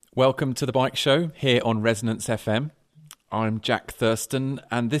Welcome to the Bike Show here on Resonance FM. I'm Jack Thurston,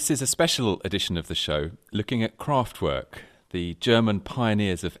 and this is a special edition of the show looking at Kraftwerk, the German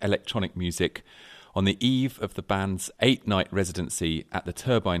pioneers of electronic music, on the eve of the band's 8-night residency at the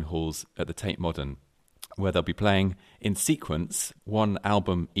Turbine Halls at the Tate Modern, where they'll be playing in sequence, one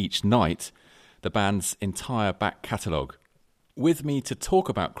album each night, the band's entire back catalogue. With me to talk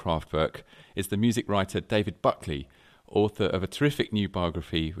about Kraftwerk is the music writer David Buckley, author of a terrific new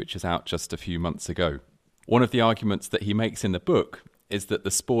biography which is out just a few months ago. One of the arguments that he makes in the book is that the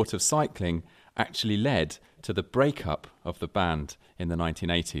sport of cycling actually led to the breakup of the band in the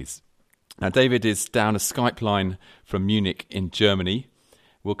 1980s. Now, David is down a Skype line from Munich in Germany.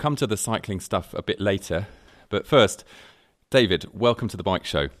 We'll come to the cycling stuff a bit later. But first, David, welcome to the Bike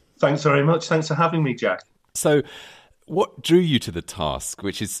Show. Thanks very much. Thanks for having me, Jack. So, what drew you to the task,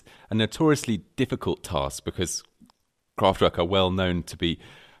 which is a notoriously difficult task because Kraftwerk are well known to be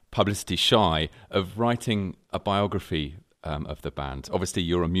publicity shy, of writing a biography of the band? Obviously,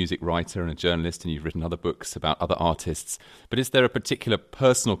 you're a music writer and a journalist, and you've written other books about other artists. But is there a particular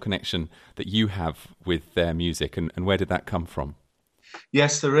personal connection that you have with their music, and where did that come from?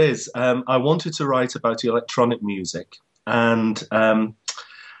 Yes, there is. I wanted to write about electronic music, and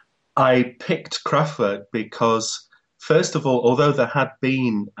I picked Kraftwerk because, first of all, although there had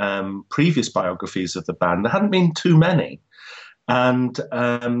been previous biographies of the band, there hadn't been too many. And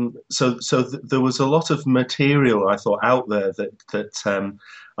so there was a lot of material, I thought, out there that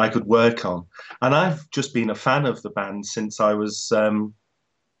I could work on. And I've just been a fan of the band since I was,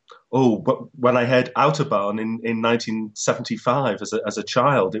 when I heard Autobahn in 1975 as a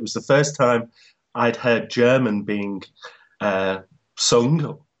child. It was the first time I'd heard German being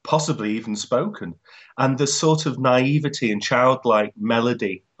sung, possibly even spoken. And the sort of naivety and childlike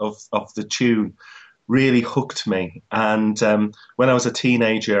melody of the tune really hooked me. And when I was a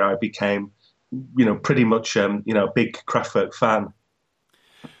teenager, I became, pretty much, a big Kraftwerk fan.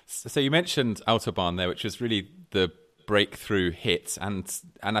 So you mentioned Autobahn there, which was really the breakthrough hit, and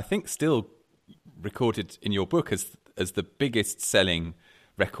I think still recorded in your book as the biggest selling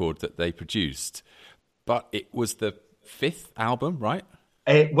record that they produced. But it was the fifth album, right?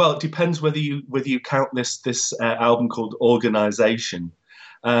 Well, it depends whether you count this album called Organisation.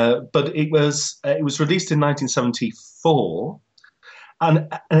 But it was released in 1974, and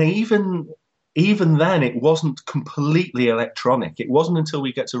even then it wasn't completely electronic. It wasn't until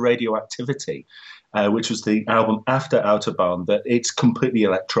we get to Radioactivity, which was the album after Autobahn, that it's completely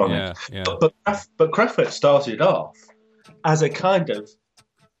electronic. Yeah. But Kraftwerk started off as a kind of,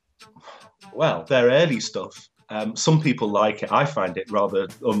 their early stuff. Some people like it. I find it rather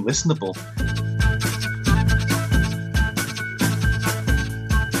unlistenable.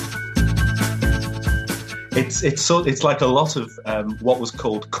 It's like a lot of what was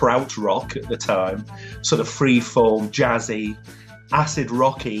called krautrock at the time, sort of free-form, jazzy, acid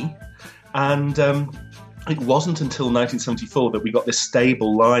rocky, and it wasn't until 1974 that we got this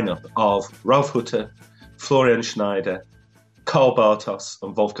stable lineup of Ralf Hutter, Florian Schneider, Karl Bartos,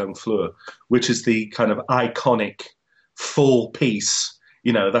 and Wolfgang Flür, which is the kind of iconic full piece.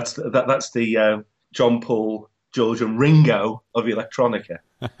 That's the John Paul, George, and Ringo of electronica.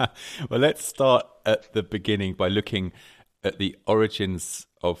 Well, let's start at the beginning by looking at the origins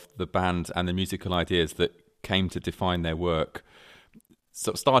of the band and the musical ideas that came to define their work.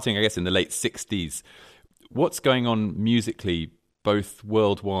 So starting, I guess, in the late 60s, what's going on musically, both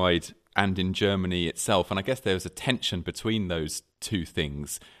worldwide and in Germany itself? And I guess there was a tension between those two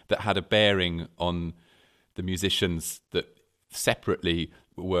things that had a bearing on the musicians that separately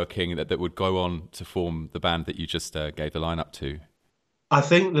were working, that would go on to form the band that you just gave the lineup to. I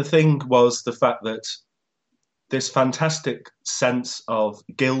think the thing was the fact that this fantastic sense of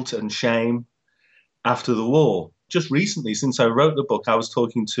guilt and shame after the war. Just recently, since I wrote the book, I was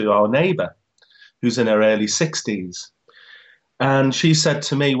talking to our neighbour, who's in her early 60s. And she said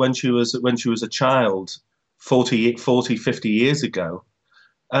to me when she was a child, 50 years ago,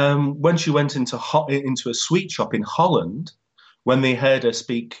 when she went into a sweet shop in Holland, when they heard her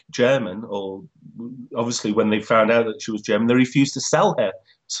speak German, or obviously when they found out that she was German, they refused to sell her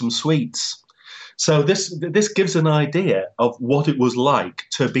some sweets. So this gives an idea of what it was like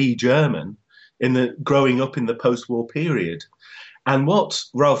to be German growing up in the post-war period. And what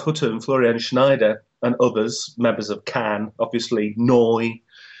Ralf Hutter and Florian Schneider and others, members of Can, obviously Neu,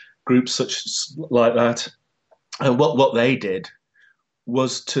 groups such like that, and what they did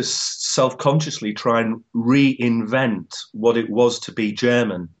was to self-consciously try and reinvent what it was to be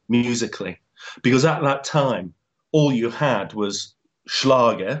German musically. Because at that time, all you had was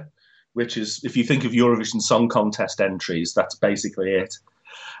Schlager, which is, if you think of Eurovision Song Contest entries, that's basically it.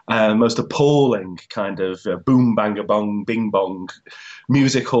 most appalling kind of boom, bang, bong, bing bong,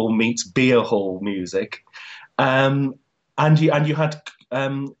 music hall meets beer hall music. And you had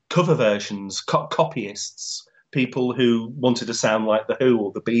cover versions, copyists, people who wanted to sound like The Who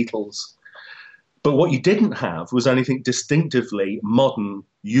or the Beatles. But what you didn't have was anything distinctively modern,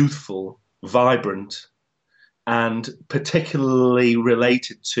 youthful, vibrant, and particularly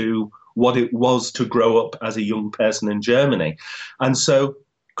related to what it was to grow up as a young person in Germany. And so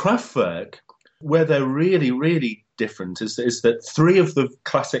Kraftwerk, where they're really, really different, is that three of the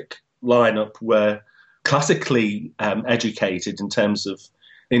classic lineup were classically educated in terms of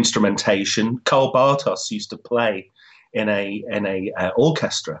instrumentation. Karl Bartos used to play in a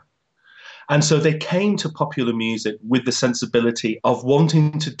orchestra. And so they came to popular music with the sensibility of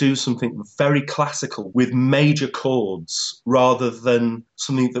wanting to do something very classical with major chords rather than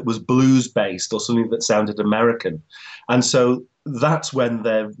something that was blues-based or something that sounded American. And so that's when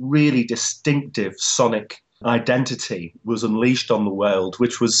their really distinctive sonic identity was unleashed on the world,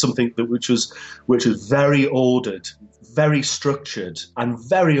 which was something which was very ordered, very structured, and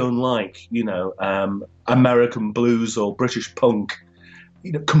very unlike, American blues or British punk.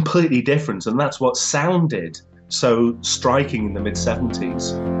 Completely different, and that's what sounded so striking in the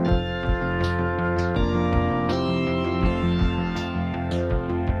mid-70s.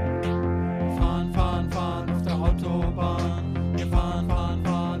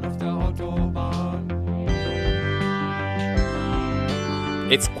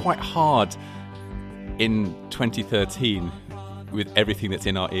 It's quite hard in 2013 with everything that's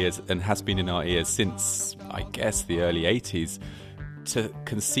in our ears and has been in our ears since, I guess, the early 80s, to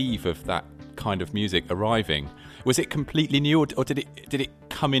conceive of that kind of music arriving. Was it completely new, or did it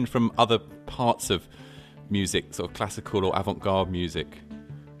come in from other parts of music, sort of classical or avant-garde music?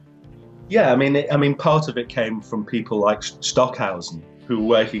 Yeah, I mean, part of it came from people like Stockhausen, who were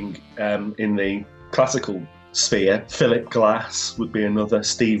working in the classical sphere. Philip Glass would be another.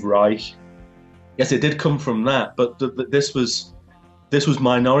 Steve Reich. Yes, it did come from that, but this was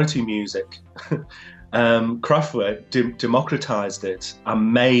minority music. Kraftwerk democratized it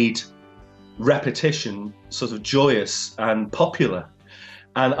and made repetition sort of joyous and popular.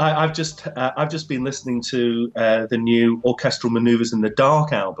 And I've just been listening to the new Orchestral Manoeuvres in the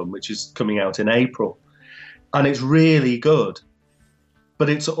Dark album, which is coming out in April, and it's really good. But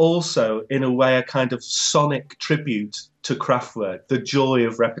it's also, in a way, a kind of sonic tribute to Kraftwerk, the joy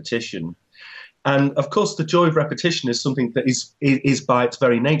of repetition. And of course, the joy of repetition is something that is by its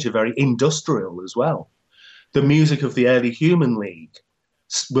very nature very industrial as well. The music of the early Human League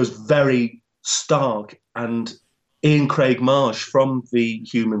was very stark, and Ian Craig Marsh from the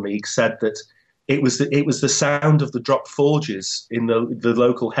Human League said that it was the sound of the drop forges in the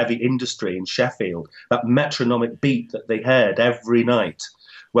local heavy industry in Sheffield, that metronomic beat that they heard every night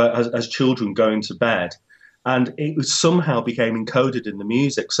as children going to bed. And it somehow became encoded in the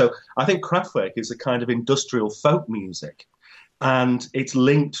music. So I think Kraftwerk is a kind of industrial folk music, and it's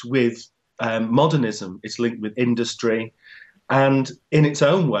linked with modernism, it's linked with industry, and in its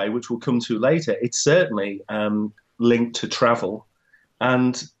own way, which we'll come to later, it's certainly linked to travel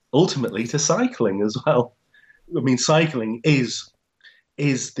and ultimately to cycling as well. I mean, cycling is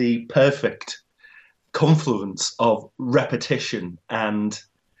the perfect confluence of repetition and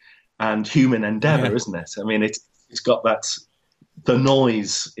human endeavour, isn't it? I mean, it's got that. The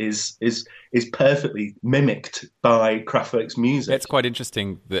noise is perfectly mimicked by Kraftwerk's music. It's quite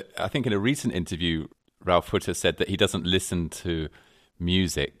interesting that I think in a recent interview, Ralf Hutter said that he doesn't listen to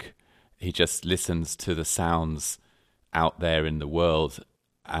music; he just listens to the sounds out there in the world,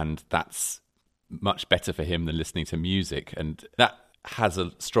 and that's much better for him than listening to music. And that has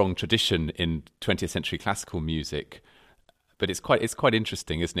a strong tradition in 20th century classical music. But it's quite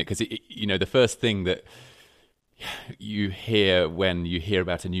interesting, isn't it? Because the first thing that you hear when you hear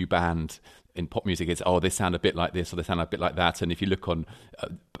about a new band in pop music is, oh, they sound a bit like this or they sound a bit like that. And if you look on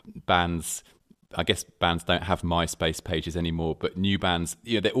bands, I guess bands don't have MySpace pages anymore, but new bands,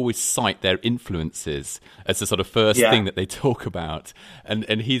 they always cite their influences as the sort of first thing that they talk about. And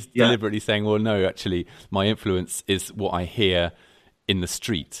he's deliberately saying, well, no, actually, my influence is what I hear in the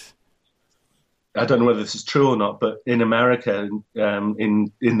street. I don't know whether this is true or not, but in America,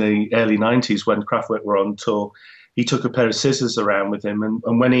 in the early 90s, when Kraftwerk were on tour, he took a pair of scissors around with him,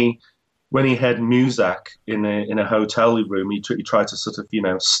 and when he heard Muzak in a hotel room, he tried to sort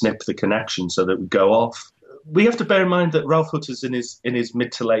of snip the connection so that it would go off. We have to bear in mind that Ralf Hutter's in his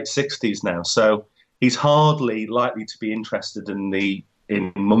mid to late 60s now, so he's hardly likely to be interested in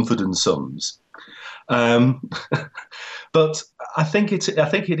Mumford and Sons. But I think it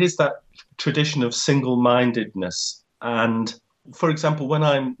is that tradition of single-mindedness and for example, when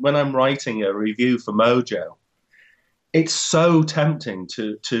I'm writing a review for Mojo, it's so tempting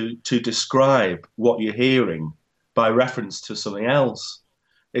to describe what you're hearing by reference to something else.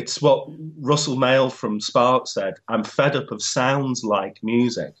 It's what Russell Mael from Spark said: "I'm fed up of sounds like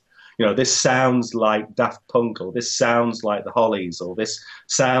music. You know, this sounds like Daft Punk, or this sounds like the Hollies, or this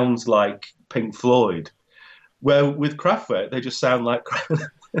sounds like Pink Floyd." Where with Kraftwerk, they just sound like,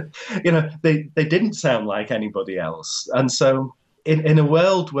 they didn't sound like anybody else. And so in a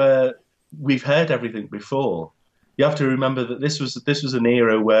world where we've heard everything before, you have to remember that this was an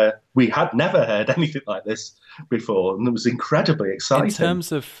era where we had never heard anything like this before, and it was incredibly exciting. In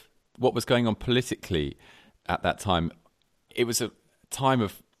terms of what was going on politically at that time, it was a time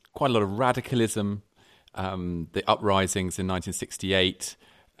of quite a lot of radicalism, the uprisings in 1968,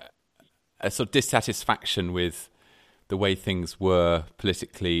 a sort of dissatisfaction with the way things were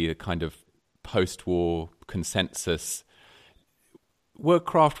politically, a kind of post-war consensus. Were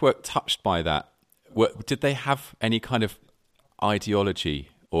Kraftwerk touched by that? Did they have any kind of ideology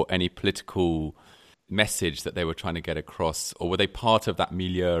or any political message that they were trying to get across, or were they part of that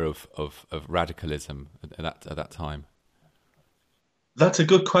milieu of radicalism at that time? That's a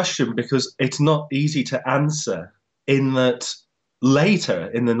good question, because it's not easy to answer, in that later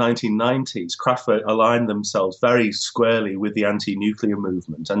in the 1990s, Kraftwerk aligned themselves very squarely with the anti-nuclear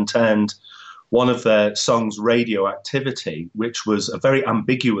movement and turned one of their songs, Radioactivity, which was a very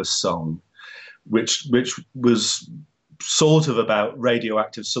ambiguous song, which was sort of about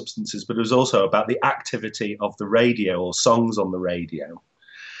radioactive substances, but it was also about the activity of the radio, or songs on the radio.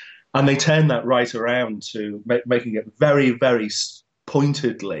 And they turned that right around to making it very, very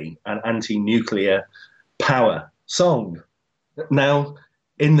pointedly an anti-nuclear power song. Now,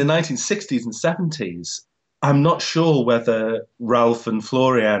 in the 1960s and 70s, I'm not sure whether Ralph and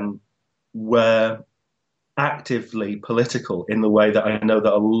Florian were actively political in the way that I know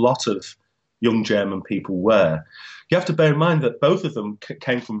that a lot of young German people were. You have to bear in mind that both of them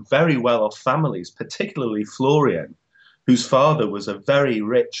came from very well-off families, particularly Florian, whose father was a very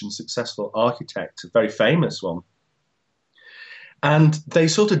rich and successful architect, a very famous one. And they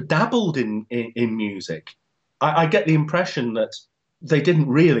sort of dabbled in music. I get the impression that they didn't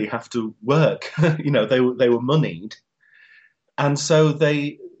really have to work. They were moneyed. And so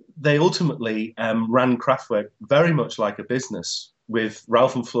they ultimately ran Kraftwerk very much like a business, with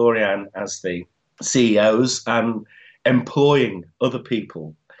Ralph and Florian as the CEOs and employing other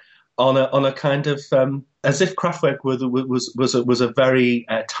people on a kind of as if Kraftwerk was a very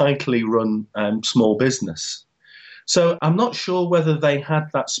tightly run small business. So I'm not sure whether they had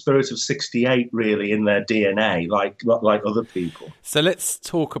that spirit of '68 really in their DNA, like other people. So let's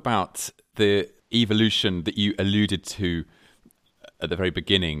talk about the evolution that you alluded to at the very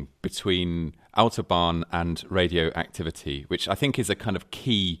beginning between Autobahn and Radioactivity, which I think is a kind of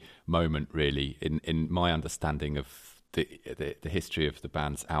key moment really in my understanding of the history of the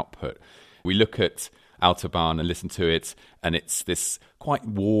band's output. We look at Autobahn and listen to it, and it's this quite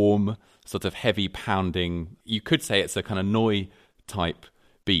warm, sort of heavy pounding. You could say it's a kind of Neu type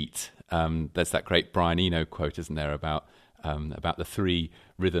beat. There's that great Brian Eno quote, isn't there, about the three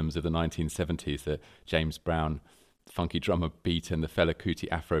rhythms of the 1970s: the James Brown funky drummer beat, and the Fela Kuti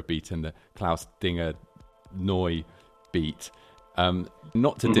Afro beat, and the Klaus Dinger Neu beat.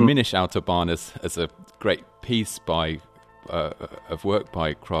 Not to diminish Autobahn as a great piece of work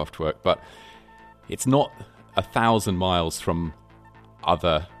by Kraftwerk, but it's not 1,000 miles from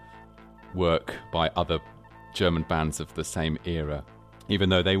other work by other German bands of the same era, even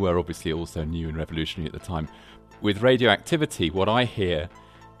though they were obviously also new and revolutionary at the time. With Radioactivity, what I hear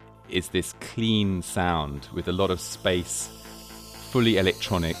is this clean sound with a lot of space, fully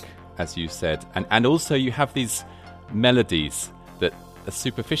electronic, as you said, and also you have these melodies that are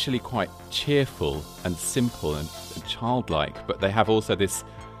superficially quite cheerful and simple and childlike, but they have also this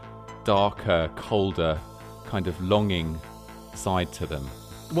darker, colder, kind of longing side to them.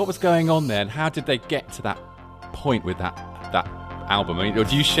 What was going on there, and how did they get to that point with that album? I mean, or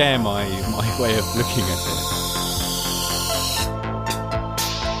do you share my way of looking at it?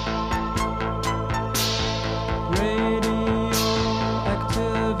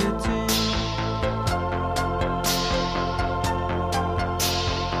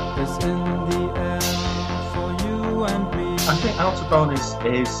 I think Autobahn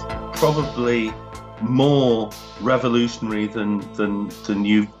is probably more revolutionary than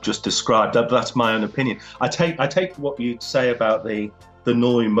you've just described. That's my own opinion. I take what you say about the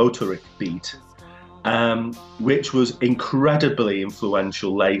Neu Motorik beat, which was incredibly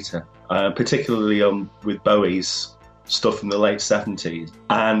influential later, particularly with Bowie's stuff in the late 70s.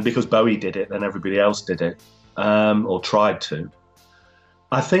 And because Bowie did it, then everybody else did it, or tried to.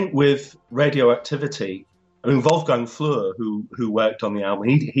 I think with Radioactivity, I mean, Wolfgang Flür, who worked on the album,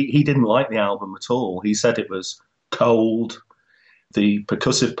 he didn't like the album at all. He said it was cold. The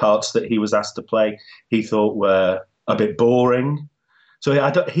percussive parts that he was asked to play, he thought were a bit boring. So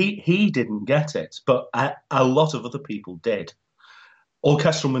he didn't get it, but a lot of other people did.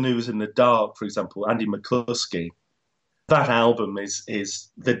 Orchestral Maneuvers in the Dark, for example, Andy McCluskey. That album is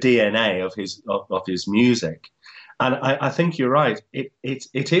the DNA of his music, and I think you're right. It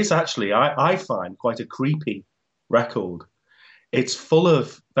is actually I find quite a creepy record. It's full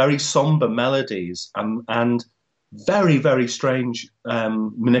of very somber melodies and very, very strange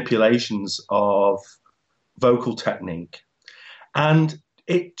manipulations of vocal technique. And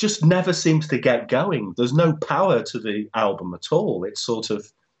it just never seems to get going. There's no power to the album at all. It's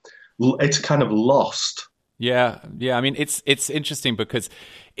kind of lost. Yeah. I mean, it's interesting because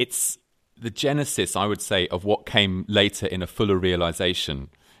it's the genesis, I would say, of what came later in a fuller realization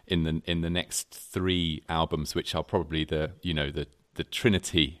in the next three albums, which are probably the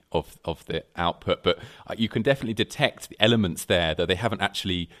trinity of the output. But you can definitely detect the elements there that they haven't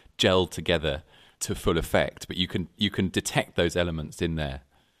actually gelled together to full effect, but you can detect those elements in there.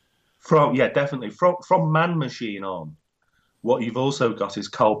 Definitely from Man Machine on. What you've also got is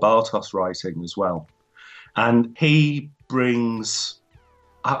Karl Bartos writing as well, and he brings,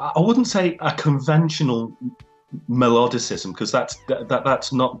 I wouldn't say a conventional melodicism, because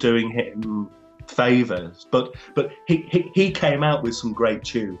that's not doing him favors, but he came out with some great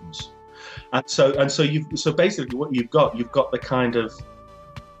tunes, and so basically what you've got the kind of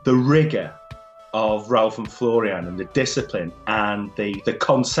the rigor of Ralph and Florian and the discipline and the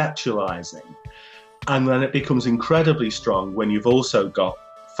conceptualizing, and then it becomes incredibly strong when you've also got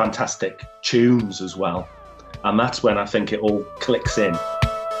fantastic tunes as well, and that's when I think it all clicks in.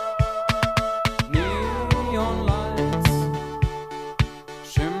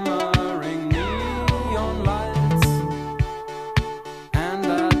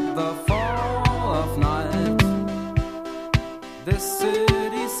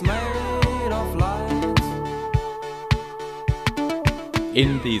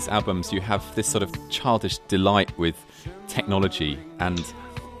 In these albums, you have this sort of childish delight with technology and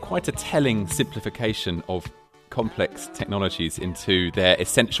quite a telling simplification of complex technologies into their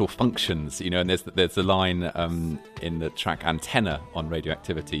essential functions. And there's a line in the track Antenna on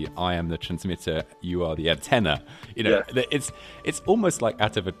Radioactivity: "I am the transmitter, you are the antenna." It's almost like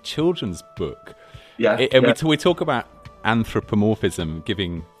out of a children's book. We talk about anthropomorphism,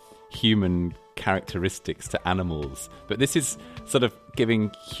 giving human characteristics to animals, but this is sort of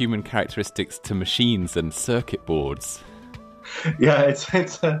giving human characteristics to machines and circuit boards. Yeah, it's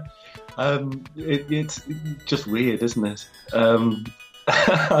just weird, isn't it?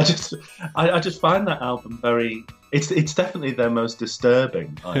 I just find that album very. It's definitely their most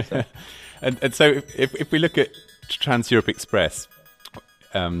disturbing, I think. and so if we look at Trans Europe Express,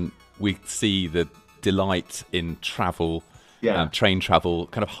 we see the delight in travel. Train travel,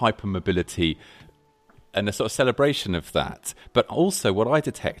 kind of hypermobility, and a sort of celebration of that. But also what I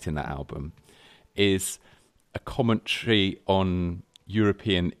detect in that album is a commentary on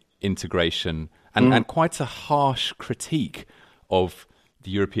European integration and quite a harsh critique of the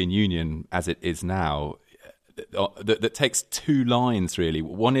European Union as it is now, that takes two lines, really.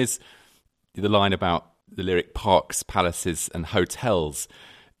 One is the line about the lyric parks, palaces and hotels,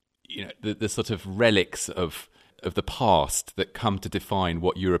 the sort of relics of the past that come to define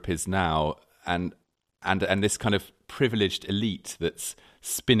what Europe is now, and this kind of privileged elite that's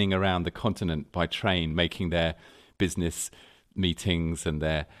spinning around the continent by train, making their business meetings and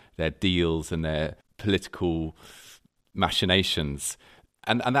their deals and their political machinations,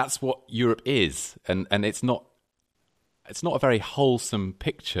 and that's what Europe is, and it's not a very wholesome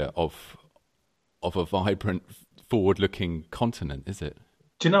picture of a vibrant, forward-looking continent, is it?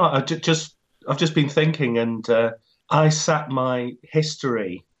 Do you know, I've just been thinking, and I sat my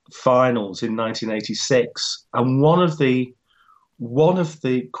history finals in 1986, and one of the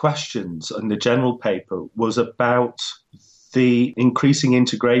questions in the general paper was about the increasing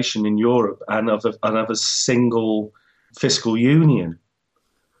integration in Europe and of a single fiscal union,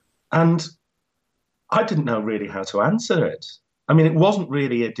 and I didn't know really how to answer it. I mean, it wasn't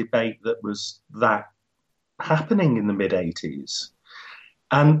really a debate that was that happening in the mid-80s.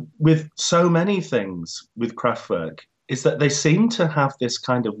 And with so many things with Kraftwerk, is that they seem to have this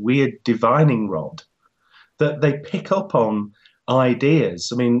kind of weird divining rod that they pick up on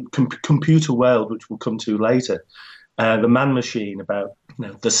ideas. I mean, Computer World, which we'll come to later, the Man Machine about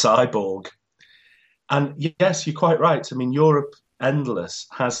the cyborg. And yes, you're quite right. I mean, Europe Endless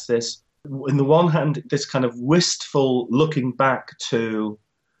has this, on the one hand, this kind of wistful looking back to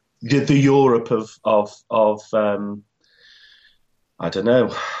the Europe of I don't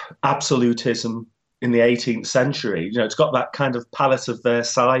know, absolutism in the 18th century. It's got that kind of Palace of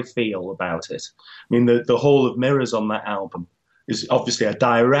Versailles feel about it. I mean, the Hall of Mirrors on that album is obviously a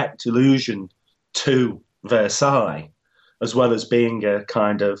direct allusion to Versailles, as well as being a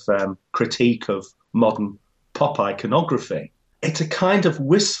kind of critique of modern pop iconography. It's a kind of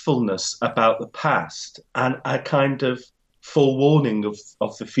wistfulness about the past and a kind of forewarning of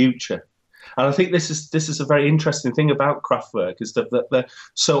the future. And I think this is a very interesting thing about Kraftwerk, is that they're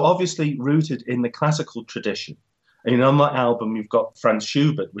so obviously rooted in the classical tradition. And on that album, you've got Franz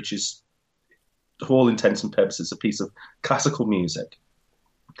Schubert, which is, to all intents and purposes, a piece of classical music.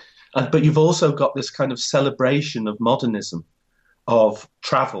 But you've also got this kind of celebration of modernism, of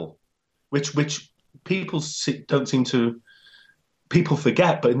travel, which people don't seem to... People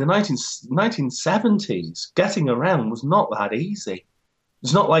forget, but in the 1970s, getting around was not that easy.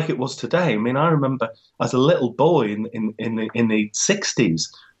 It's not like it was today. I mean, I remember as a little boy in the 60s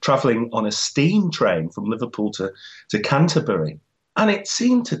travelling on a steam train from Liverpool to Canterbury, and it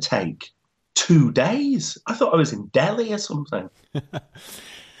seemed to take 2 days. I thought I was in Delhi or something.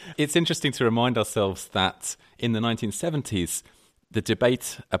 It's interesting to remind ourselves that in the 1970s, the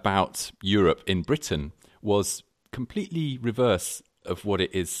debate about Europe in Britain was completely reverse of what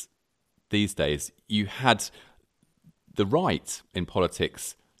it is these days. You had the right in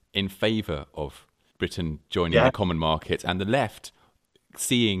politics in favour of Britain joining the common market, and the left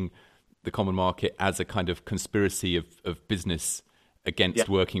seeing the common market as a kind of conspiracy of business against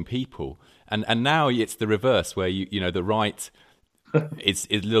working people. And now it's the reverse, where you know the right is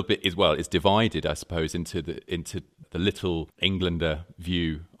a little bit is divided, I suppose, into the little Englander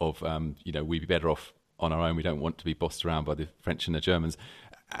view of we'd be better off on our own. We don't want to be bossed around by the French and the Germans,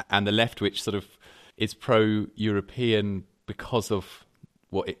 and the left, which sort of is pro-European because of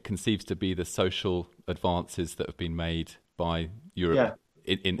what it conceives to be the social advances that have been made by Europe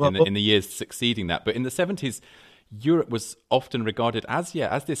in the years succeeding that. But in the 70s, Europe was often regarded as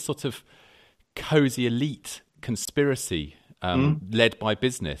this sort of cozy elite conspiracy led by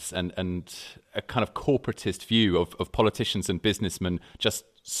business and a kind of corporatist view of politicians and businessmen just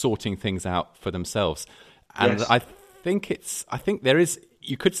sorting things out for themselves. And I think there is,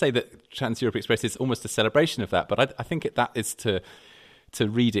 you could say that Trans-Europe Express is almost a celebration of that, but I think that is to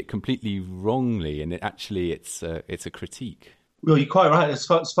read it completely wrongly, and it's a critique. Well, you're quite right. As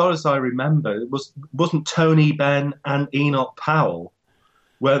far as I remember, wasn't Tony Benn and Enoch Powell,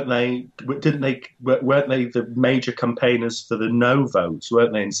 weren't they the major campaigners for the no votes,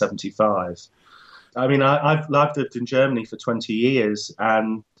 weren't they, in 75? I mean, I've lived in Germany for 20 years,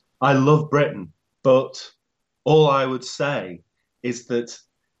 and I love Britain, but all I would say is that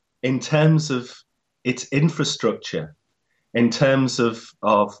in terms of its infrastructure, in terms of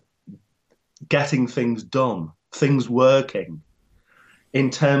getting things done, things working, in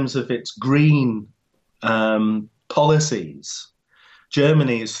terms of its green policies,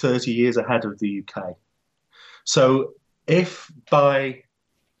 Germany is 30 years ahead of the UK. So if by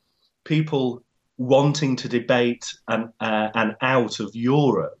people wanting to debate an out of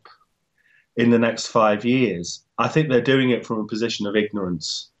Europe in the next 5 years, I think they're doing it from a position of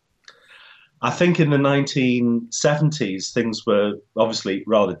ignorance. I think in the 1970s, things were obviously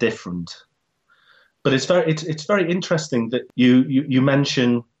rather different. But it's very interesting that you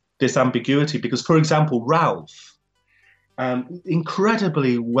mention this ambiguity because, for example, Ralph,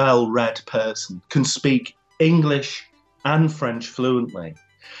 incredibly well-read person, can speak English and French fluently.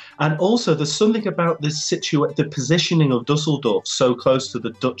 And also there's something about the positioning of Dusseldorf so close to the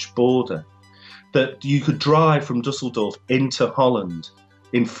Dutch border that you could drive from Dusseldorf into Holland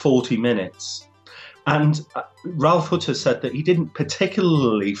in 40 minutes. And Ralph Hutter said that he didn't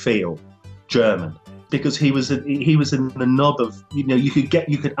particularly feel German because he was in the nub of, you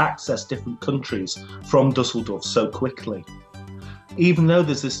could access different countries from Dusseldorf so quickly. Even though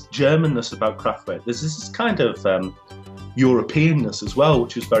there's this Germanness about Kraftwerk, there's this kind of Europeanness as well,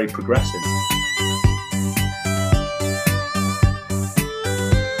 which is very progressive.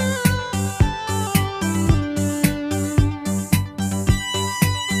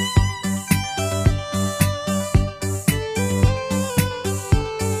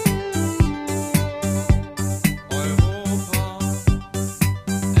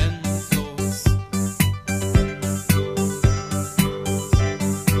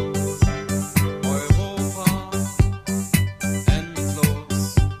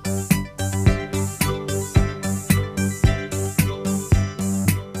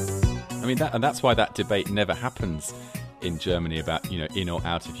 And that's why that debate never happens in Germany about, in or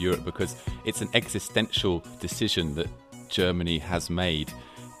out of Europe, because it's an existential decision that Germany has made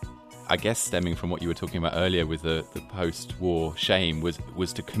I guess stemming from what you were talking about earlier with the post-war shame,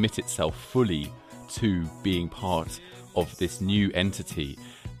 was to commit itself fully to being part of this new entity.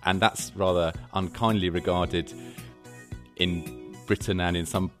 And that's rather unkindly regarded in Britain and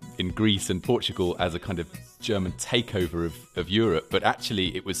in Greece and Portugal as a kind of German takeover of Europe. But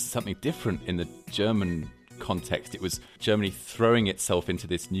actually it was something different in the German context. It was Germany throwing itself into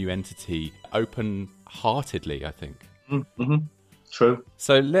this new entity open-heartedly, I think. Mm-hmm. True.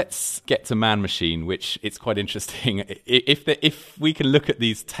 So let's get to Man Machine, which it's quite interesting. If we can look at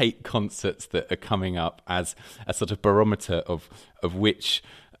these Tate concerts that are coming up as a sort of barometer of which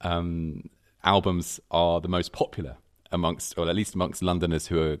albums are the most popular amongst, or at least amongst Londoners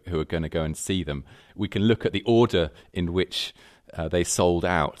who are going to go and see them, we can look at the order in which they sold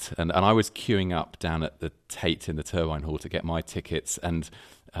out. And I was queuing up down at the Tate in the Turbine Hall to get my tickets, and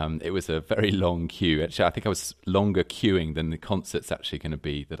it was a very long queue. Actually, I think I was longer queuing than the concert's actually going to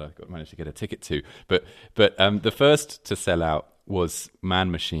be that I managed to get a ticket to. But the first to sell out was Man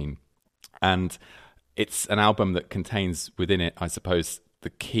Machine. And it's an album that contains within it, I suppose, the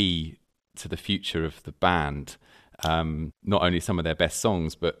key to the future of the band. Not only some of their best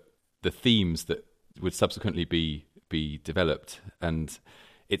songs, but the themes that would subsequently be developed. And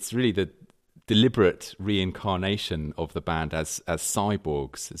it's really the deliberate reincarnation of the band as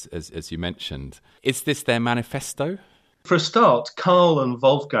cyborgs, as you mentioned. Is this their manifesto? For a start, Carl and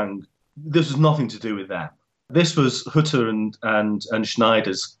Wolfgang, this was nothing to do with them. This was Hutter and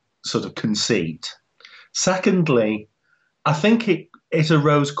Schneider's sort of conceit. Secondly, I think it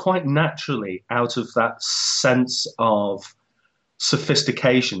arose quite naturally out of that sense of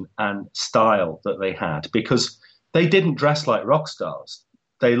sophistication and style that they had, because they didn't dress like rock stars.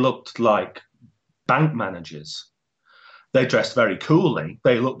 They looked like bank managers. They dressed very coolly.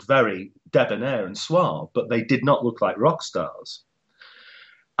 They looked very debonair and suave, but they did not look like rock stars.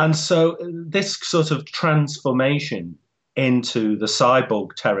 And so this sort of transformation into the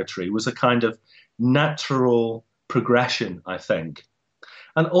cyborg territory was a kind of natural progression, I think.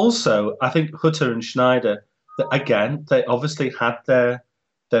 And also, I think Hutter and Schneider, again, they obviously had their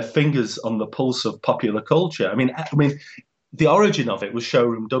fingers on the pulse of popular culture. I mean, the origin of it was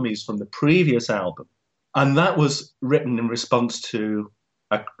Showroom Dummies from the previous album. And that was written in response to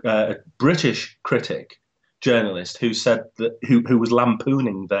a British critic, journalist, who said that who was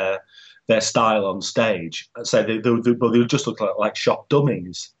lampooning their style on stage. Said they just look like shop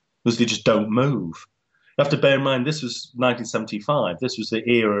dummies because they just don't move. You have to bear in mind, this was 1975. This was the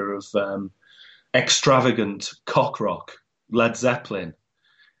era of extravagant cock rock, Led Zeppelin.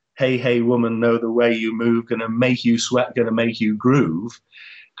 Hey, hey, woman, know the way you move, gonna make you sweat, gonna make you groove.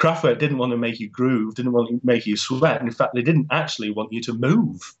 Kraftwerk didn't want to make you groove, didn't want to make you sweat. And in fact, they didn't actually want you to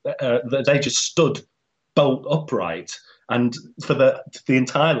move. They just stood bolt upright and for the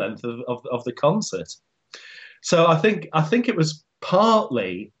entire length of the concert. So I think it was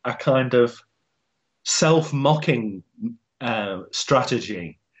partly a kind of self-mocking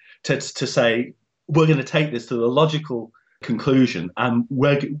strategy to say, we're going to take this to the logical conclusion, and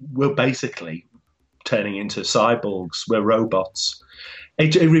we're basically turning into cyborgs. We're robots.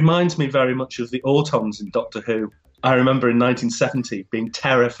 It reminds me very much of the Autons in Doctor Who. I remember in 1970 being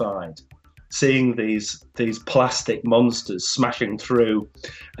terrified, seeing these plastic monsters smashing through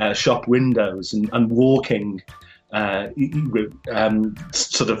shop windows and walking,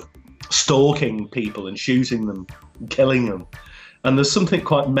 sort of stalking people and shooting them, and killing them. And there's something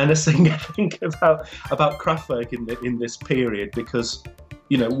quite menacing, I think, about Kraftwerk in this period, because,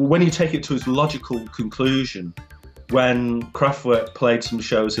 you know, when you take it to its logical conclusion, when Kraftwerk played some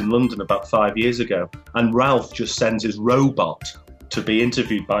shows in London about 5 years ago, and Ralph just sends his robot to be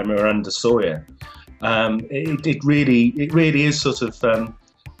interviewed by Miranda Sawyer, it really is sort of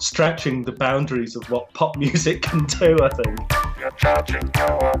stretching the boundaries of what pop music can do, I think. You're charging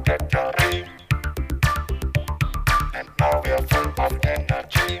our battery, and now we're full of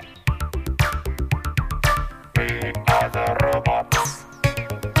energy. We are the robots.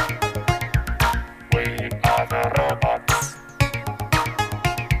 We are the robots.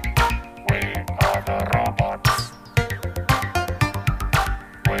 We are the robots.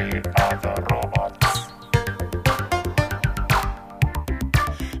 We are the robots.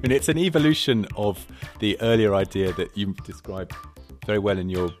 And it's an evolution of the earlier idea that you described very well in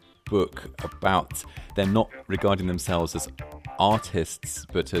your book about them not regarding themselves as artists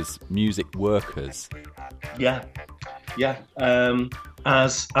but as music workers. Yeah.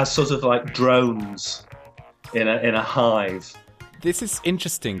 As sort of like drones in a hive. This is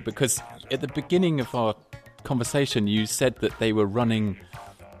interesting because at the beginning of our conversation you said that they were running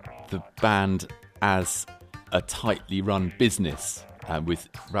the band as a tightly run business. with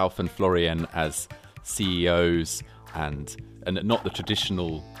Ralph and Florian as CEOs and not the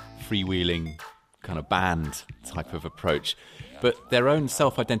traditional freewheeling kind of band type of approach, but their own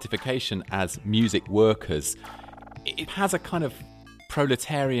self-identification as music workers. It has a kind of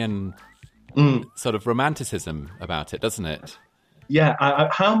proletarian sort of romanticism about it, doesn't it? Yeah,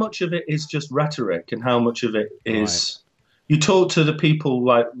 how much of it is just rhetoric and how much of it is... Right. You talk to the people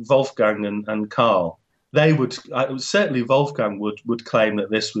like Wolfgang and Karl, they would... certainly Wolfgang would claim that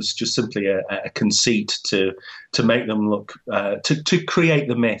this was just simply a conceit to make them look... to create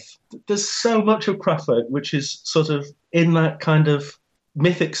the myth. There's so much of Kraftwerk which is sort of in that kind of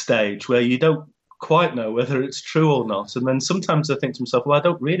mythic stage where you don't quite know whether it's true or not. And then sometimes I think to myself, well, I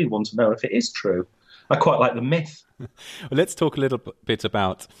don't really want to know if it is true. I quite like the myth. Well, let's talk a little bit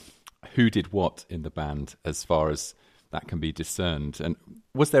about who did what in the band as far as that can be discerned. And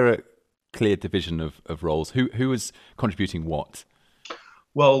was there a clear division of roles? Who was contributing what?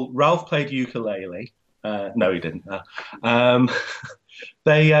 Well, Ralph played ukulele. No, he didn't. The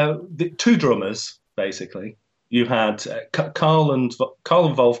two drummers, basically. You had Karl and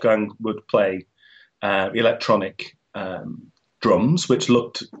Wolfgang would play electronic drums, which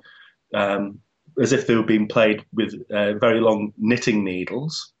looked as if they were being played with very long knitting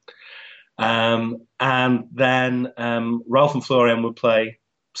needles. And then Ralph and Florian would play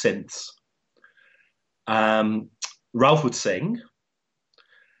synths. Ralph would sing.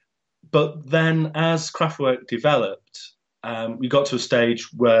 But then as Kraftwerk developed, we got to a stage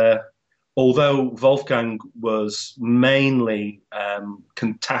where, although Wolfgang was mainly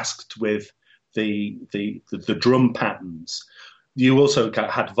tasked with the drum patterns, you also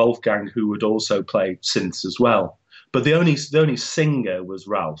had Wolfgang, who would also play synths as well. But the only singer was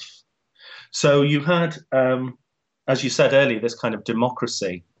Ralph. So you had, as you said earlier, this kind of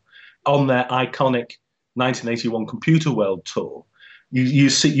democracy on their iconic 1981 Computer World tour. You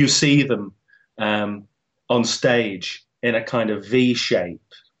see them on stage in a kind of V shape.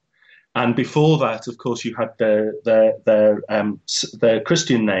 And before that, of course, you had their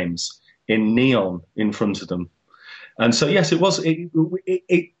Christian names in neon in front of them. And so, yes,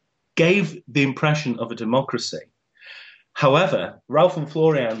 it gave the impression of a democracy. However, Ralph and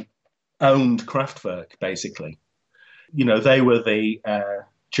Florian owned Kraftwerk, basically. You know, they were the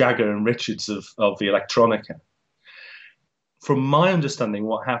Jagger and Richards of the electronica. From my understanding,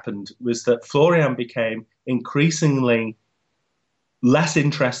 what happened was that Florian became increasingly less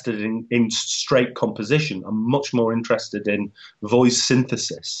interested in straight composition and much more interested in voice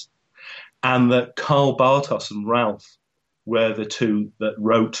synthesis. And that Karl Bartos and Ralph were the two that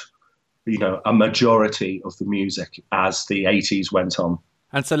wrote, you know, a majority of the music as the 80s went on.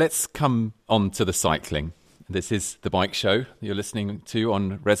 And so let's come on to the cycling. This is The Bike Show you're listening to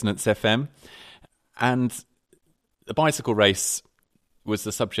on Resonance FM. And the bicycle race was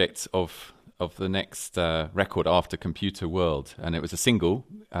the subject of the next record after Computer World. And it was a single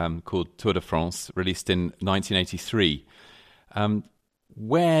called Tour de France, released in 1983.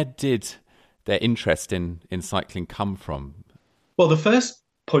 Where did their interest in cycling come from? Well, the first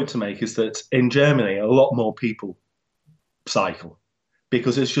point to make is that in Germany, a lot more people cycle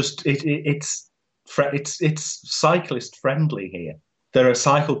because it's just it's cyclist friendly here. There are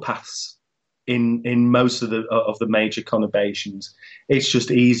cycle paths in most of the major conurbations. It's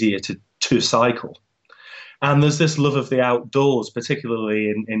just easier to cycle. And there's this love of the outdoors,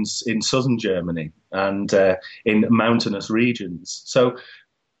 particularly in southern Germany and in mountainous regions. So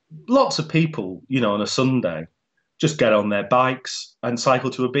lots of people, you know, on a Sunday, just get on their bikes and cycle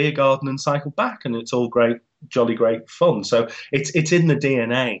to a beer garden and cycle back, and it's all great, jolly great fun. So it's in the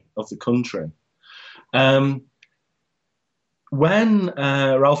DNA of the country. When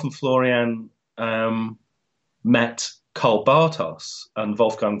Ralph and Florian met Karl Bartos and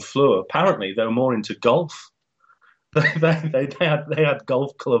Wolfgang Flür, apparently they were more into golf. They had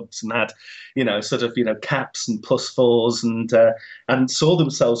golf clubs and had, you know, sort of, you know, caps and +4s and saw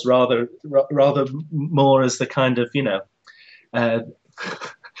themselves rather more as the kind of, you know,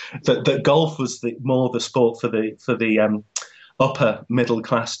 that golf was more the sport for the upper middle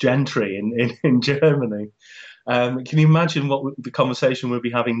class gentry in Germany. Can you imagine what the conversation we'd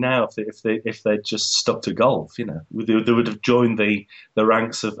be having now if they'd just stuck to golf? You know, they would have joined the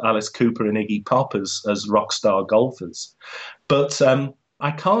ranks of Alice Cooper and Iggy Pop as rock star golfers. But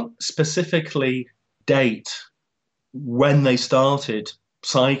I can't specifically date when they started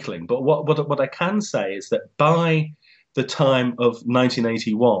cycling. But what I can say is that by the time of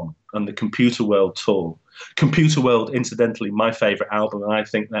 1981 and the Computer World tour, Computer World, incidentally, my favourite album, and I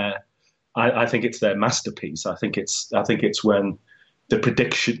think it's their masterpiece. I think it's when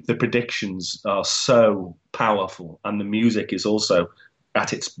the predictions are so powerful, and the music is also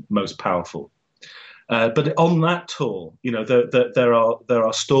at its most powerful. But on that tour, there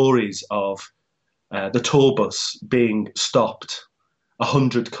are stories of the tour bus being stopped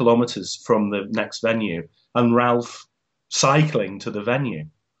 100 kilometres from the next venue, and Ralph cycling to the venue,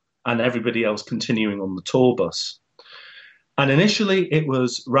 and everybody else continuing on the tour bus. And initially, it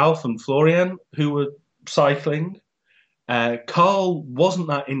was Ralph and Florian who were cycling. Carl wasn't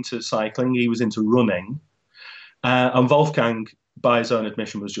that into cycling; he was into running, and Wolfgang, by his own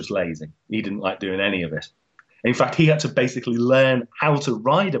admission, was just lazy. He didn't like doing any of it. In fact, he had to basically learn how to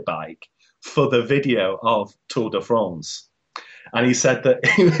ride a bike for the video of Tour de France. And he said that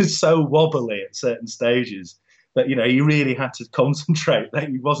he was so wobbly at certain stages that, he really had to concentrate, that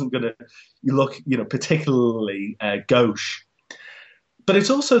he wasn't going to look, particularly gauche. But it's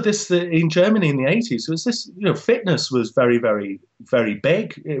also this, in Germany in the 80s, was this, fitness was very, very, very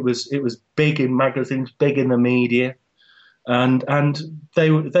big. It was big in magazines, big in the media. And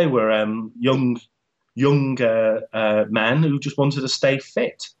they were young men who just wanted to stay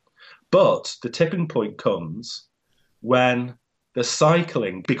fit. But the tipping point comes when the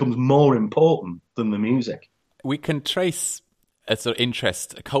cycling becomes more important than the music. We can trace a sort of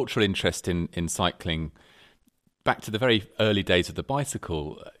interest, a cultural interest in cycling back to the very early days of the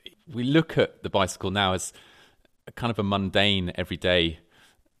bicycle. We look at the bicycle now as a kind of a mundane, everyday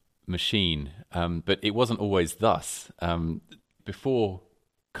machine, but it wasn't always thus. Before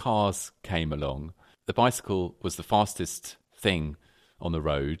cars came along, the bicycle was the fastest thing on the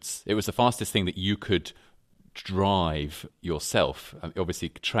roads. It was the fastest thing that you could drive yourself. Obviously,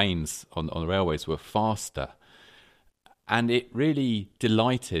 trains on the railways were faster. And it really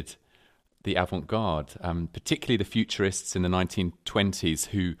delighted the avant-garde, particularly the futurists in the 1920s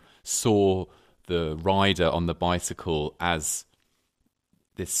who saw the rider on the bicycle as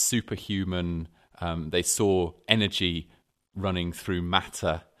this superhuman. They saw energy running through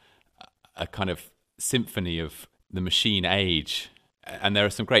matter, a kind of symphony of the machine age. And there are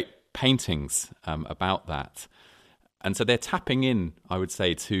some great paintings about that. And so they're tapping in, I would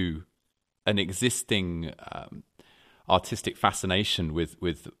say, to an existing artistic fascination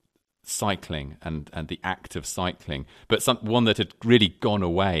with cycling and the act of cycling, but one that had really gone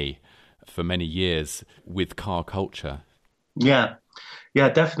away for many years with car culture. Yeah,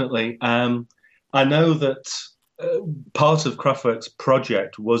 definitely. I know that part of Kraftwerk's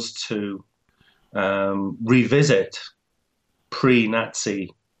project was to revisit pre-Nazi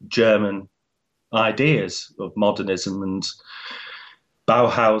German ideas of modernism and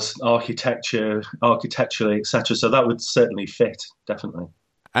Bauhaus architecturally, etc. So that would certainly fit, definitely.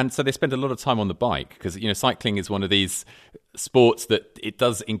 And so they spend a lot of time on the bike because, cycling is one of these sports that it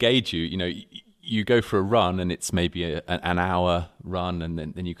does engage you. You go for a run and it's maybe an hour run, and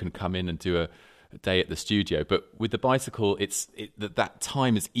then you can come in and do a day at the studio. But with the bicycle, that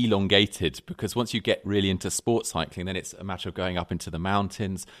time is elongated because once you get really into sports cycling, then it's a matter of going up into the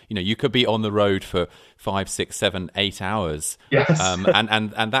mountains. You could be on the road for 5, 6, 7, 8 hours. Yes.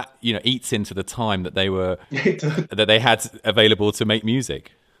 And that, eats into the time that that they had available to make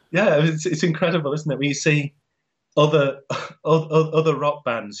music. Yeah, it's incredible, isn't it? When you see other rock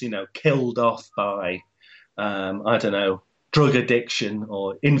bands, killed off by, I don't know, drug addiction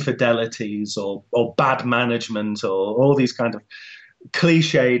or infidelities or bad management or all these kind of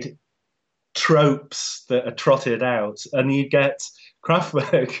cliched tropes that are trotted out. And you get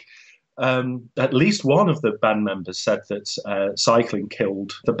Kraftwerk, at least one of the band members said that cycling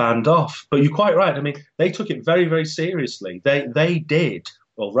killed the band off. But you're quite right. I mean, they took it very, very seriously. They did.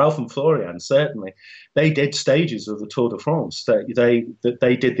 Well, Ralph and Florian, certainly, they did stages of the Tour de France. They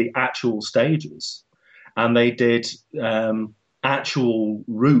did the actual stages, and they did actual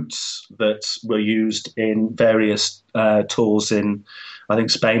routes that were used in various tours in, I think,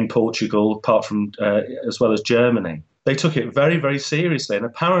 Spain, Portugal, apart from as well as Germany. They took it very, very seriously, and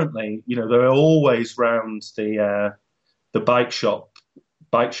apparently, they were always round the bike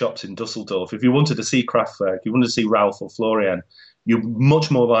shops in Dusseldorf. If you wanted to see Kraftwerk, you wanted to see Ralph or Florian, you're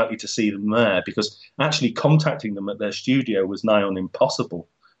much more likely to see them there because actually contacting them at their studio was nigh on impossible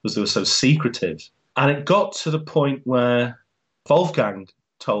because they were so secretive. And it got to the point where Wolfgang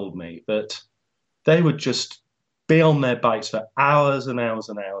told me that they would just be on their bikes for hours and hours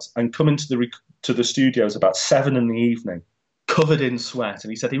and hours and come into the studios about 7 p.m, covered in sweat.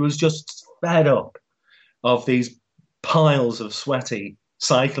 And he said he was just fed up of these piles of sweaty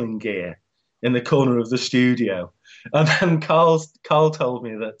cycling gear in the corner of the studio. And then Carl told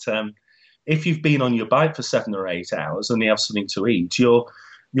me that if you've been on your bike for 7 or 8 hours and you have something to eat,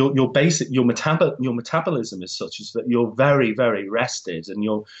 your metabolism is such as that you're very, very rested, and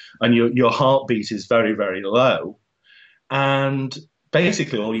your heartbeat is very, very low, and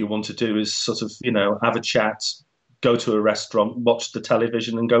basically all you want to do is sort of have a chat, go to a restaurant, watch the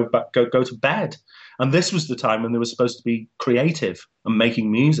television, and go to bed. And this was the time when they were supposed to be creative and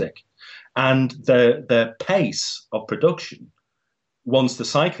making music, and the pace of production, once the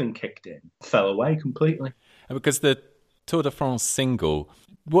cycling kicked in, fell away completely. And because the Tour de France single,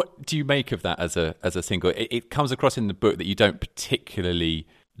 what do you make of that as a single? It comes across in the book that you don't particularly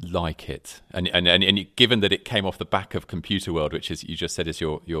like it, and given that it came off the back of Computer World, which is, you just said, is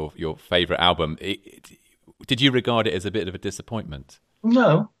your favourite album, did you regard it as a bit of a disappointment?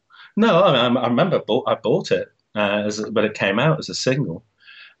 No. I remember I bought it when it came out as a single.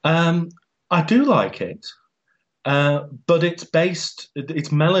 I do like it, but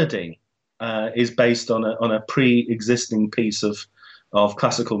its melody is based on a pre-existing piece of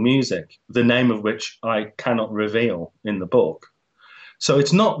classical music, the name of which I cannot reveal in the book. So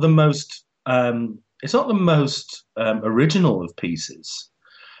it's not the most original of pieces,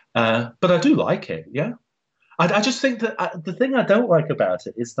 but I do like it. Yeah, I just think that the thing I don't like about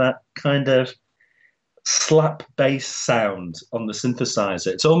it is that kind of slap bass sound on the synthesizer.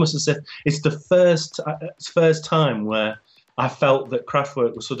 It's almost as if it's the first time where I felt that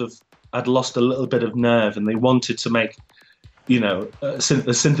Kraftwerk was had lost a little bit of nerve, and they wanted to make a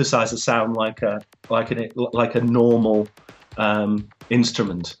synthesizer sound like a normal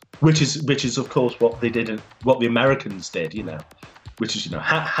instrument, which is of course what the Americans did, which is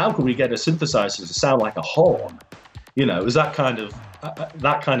how can we get a synthesizer to sound like a horn? It was that kind of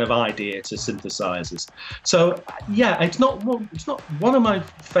idea to synthesizers. So yeah, it's not one of my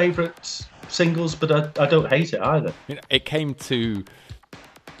favourite singles, but I don't hate it either. It came to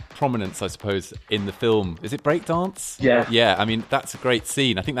prominence, I suppose, in the film. Is it Breakdance? Yeah. Yeah, I mean, that's a great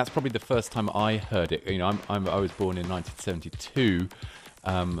scene. I think that's probably the first time I heard it. I was born in 1972,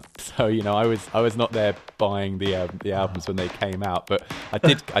 so I was not there buying the albums when they came out, but I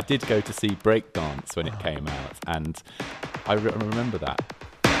did go to see Breakdance when it came out, and I remember that.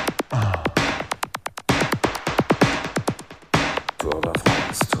 Tour de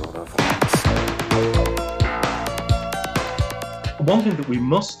France, Tour de France. One thing that we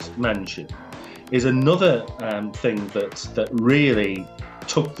must mention is another thing that really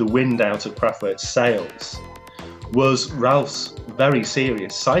took the wind out of Kraftwerk's sails was Ralph's very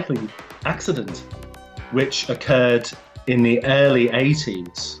serious cycling accident, which occurred in the early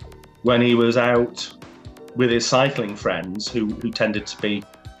 80s when he was out with his cycling friends who tended to be,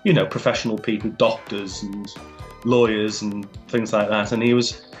 professional people, doctors and lawyers and things like that. And he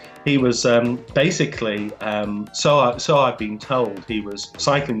was basically, so I've been told, he was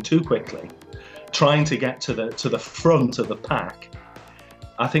cycling too quickly, trying to get to the front of the pack.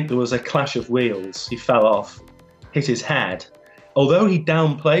 I think there was a clash of wheels. He fell off, hit his head. Although he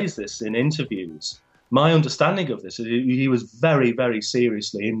downplays this in interviews, my understanding of this is he was very, very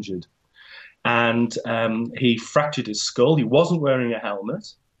seriously injured. And he fractured his skull. He wasn't wearing a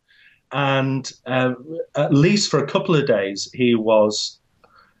helmet. And at least for a couple of days, he was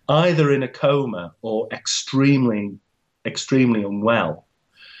either in a coma or extremely, extremely unwell.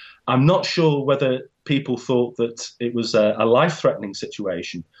 I'm not sure whether people thought that it was a life-threatening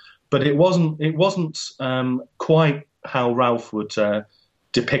situation, but it wasn't quite how Ralph would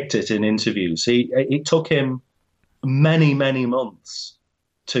depict it in interviews. It took him many, many months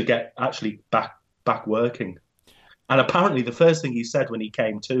to get actually back working. And apparently the first thing he said when he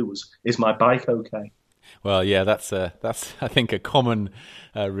came to was, "Is my bike okay?" Well, yeah, that's I think a common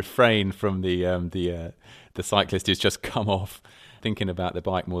refrain from the cyclist who's just come off thinking about the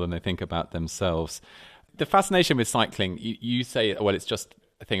bike more than they think about themselves. The fascination with cycling, you say, well, it's just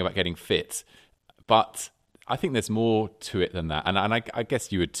a thing about getting fit, but I think there's more to it than that, and I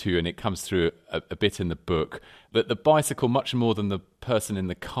guess you would too, and it comes through a bit in the book, that the bicycle, much more than the person in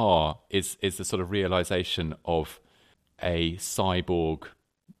the car, is the sort of realization of a cyborg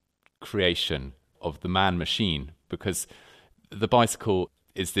creation of the man-machine, because the bicycle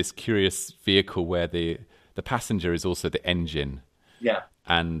is this curious vehicle where the passenger is also the engine. Yeah.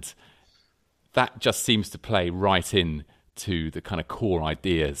 And that just seems to play right in to the kind of core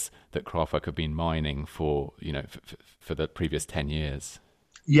ideas that Kraftwerk have been mining for the previous 10 years.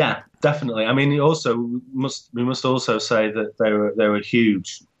 Yeah, definitely. I mean, we must also say that they were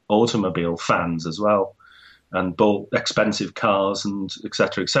huge automobile fans as well, and bought expensive cars and et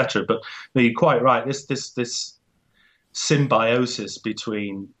cetera, et cetera. But you're quite right. This symbiosis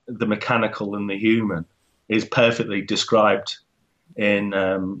between the mechanical and the human is perfectly described in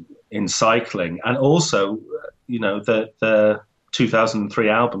cycling, and also, the 2003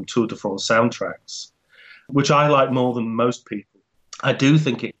 album, Tour de France Soundtracks, which I like more than most people. I do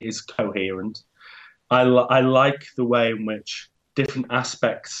think it is coherent. I like the way in which different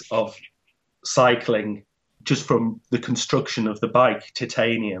aspects of cycling, just from the construction of the bike,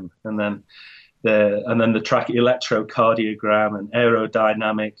 titanium, and then the track electrocardiogram and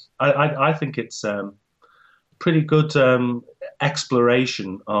aerodynamic. I think it's pretty good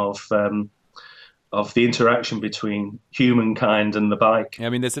exploration of the interaction between humankind and the bike. I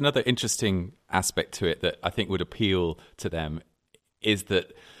mean, there's another interesting aspect to it that I think would appeal to them, is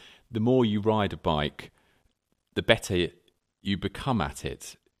that the more you ride a bike, the better you become at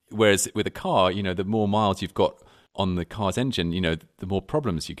it. Whereas with a car, the more miles you've got on the car's engine, the more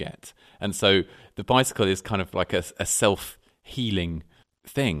problems you get. And so the bicycle is kind of like a self-healing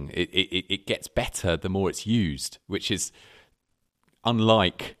thing. It gets better the more it's used, which is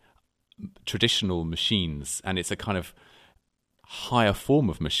unlike traditional machines, and it's a kind of higher form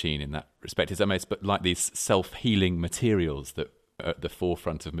of machine in that respect. It's almost but like these self-healing materials that are at the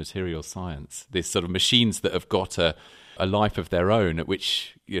forefront of material science. These sort of machines that have got a life of their own,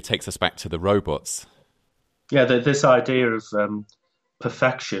 which takes us back to the robots. Yeah, this idea of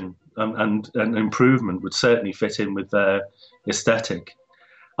perfection and improvement would certainly fit in with their aesthetic.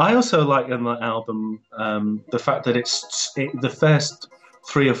 I also like in that album the fact that the first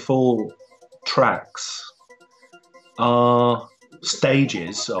 3 or 4 tracks are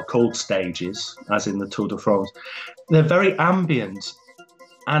stages, or called stages, as in the Tour de France. They're very ambient,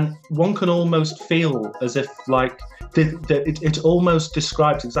 and one can almost feel as if like it almost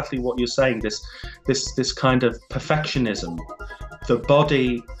describes exactly what you're saying. This kind of perfectionism. The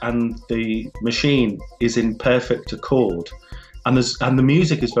body and the machine is in perfect accord, and the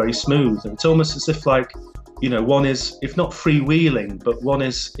music is very smooth. And it's almost as if like one is, if not freewheeling, but one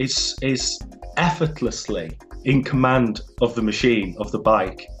is effortlessly in command of the machine, of the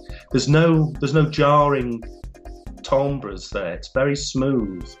bike. There's no jarring timbres there. It's very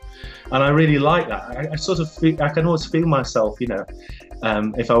smooth, and I really like that. I sort of feel, I can always feel myself,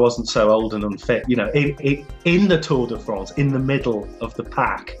 if I wasn't so old and unfit, in the Tour de France, in the middle of the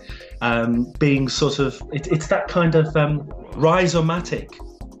pack, being sort of, it's that kind of rhizomatic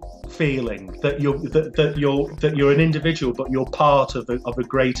feeling that you're an individual, but you're part of a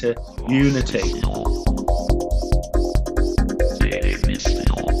greater unity.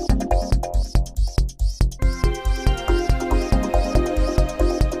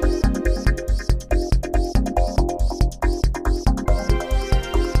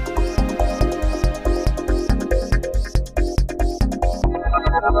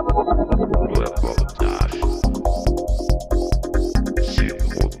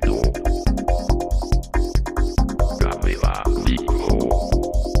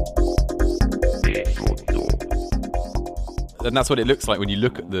 And that's what it looks like when you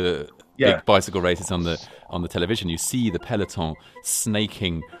look at the big bicycle races on the television. You see the peloton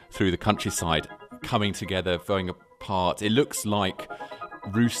snaking through the countryside, coming together, going apart. It looks like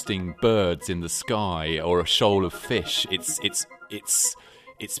roosting birds in the sky or a shoal of fish. It's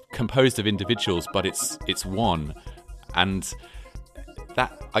composed of individuals, but it's one, and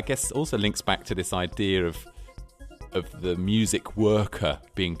that I guess also links back to this idea of the music worker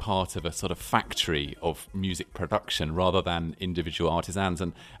being part of a sort of factory of music production rather than individual artisans.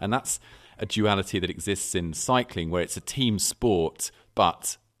 And that's a duality that exists in cycling, where it's a team sport,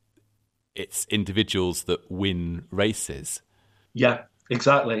 but it's individuals that win races. Yeah,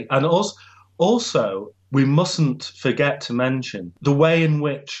 exactly. And also we mustn't forget to mention the way in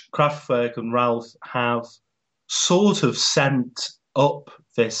which Kraftwerk and Ralph have sort of sent up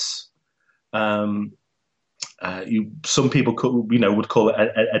this some people would call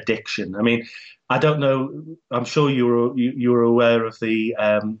it addiction. I mean, I don't know. I'm sure you were aware of the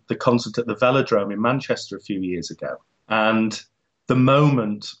concert at the Velodrome in Manchester a few years ago, and the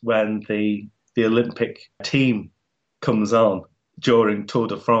moment when the Olympic team comes on during Tour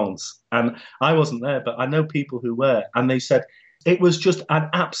de France. And I wasn't there, but I know people who were, and they said it was just an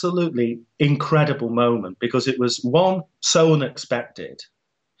absolutely incredible moment because it was, one, so unexpected.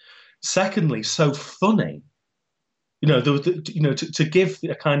 Secondly, so funny. To give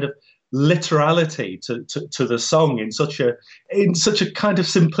a kind of literality to the song in such a kind of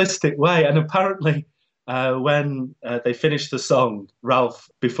simplistic way. And apparently, when they finished the song, Ralph,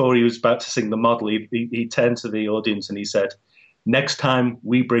 before he was about to sing the model, he turned to the audience and he said, "Next time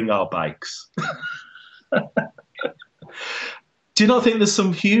we bring our bikes." Do you not think there's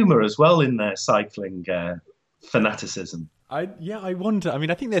some humour as well in their cycling fanaticism? I wonder. I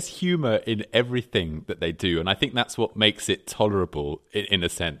mean, I think there's humour in everything that they do, and I think that's what makes it tolerable in a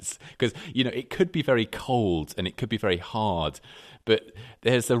sense. Because, it could be very cold and it could be very hard, but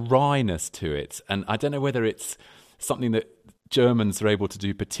there's a wryness to it. And I don't know whether it's something that Germans are able to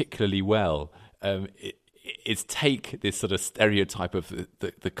do particularly well. Is take this sort of stereotype of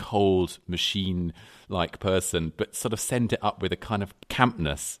the cold machine-like person, but sort of send it up with a kind of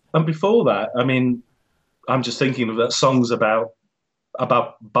campness. And before that, I mean, I'm just thinking of that songs about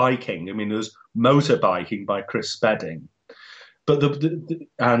biking. I mean, there's Motorbiking by Chris Spedding, but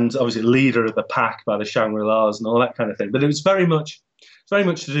and obviously Leader of the Pack by the Shangri-Las and all that kind of thing. But it was very much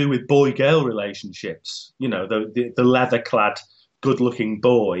to do with boy-girl relationships. The leather-clad, good-looking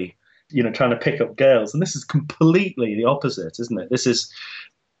boy, trying to pick up girls. And this is completely the opposite, isn't it?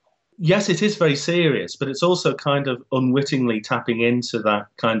 Yes, it is very serious, but it's also kind of unwittingly tapping into that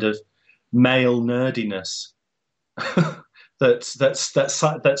kind of male nerdiness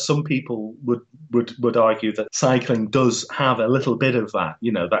that some people would argue that cycling does have a little bit of that,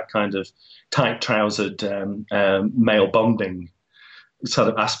 that kind of tight-trousered male bonding sort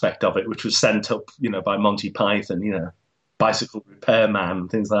of aspect of it, which was sent up, by Monty Python, bicycle repairman,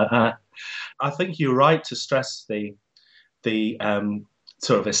 things like that. I think you're right to stress the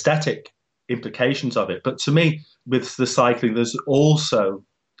sort of aesthetic implications of it. But to me, with the cycling, there's also,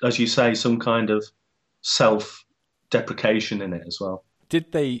 as you say, some kind of self-deprecation in it as well.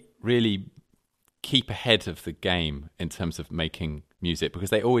 Did they really keep ahead of the game in terms of making music? Because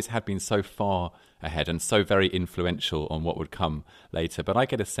they always had been so far ahead and so very influential on what would come later. But I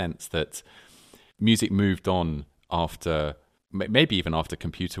get a sense that music moved on after, maybe even after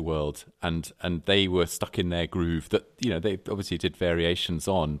Computer World, and they were stuck in their groove that, they obviously did variations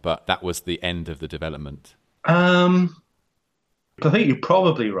on, but that was the end of the development. I think you're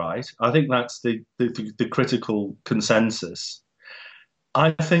probably right. I think that's the critical consensus.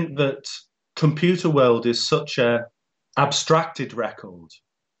 I think that Computer World is such a abstracted record.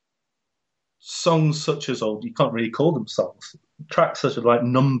 Songs such as, you can't really call them songs, tracks such as like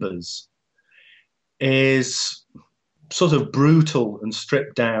Numbers is sort of brutal and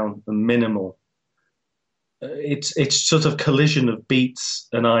stripped down and minimal. It's sort of collision of beats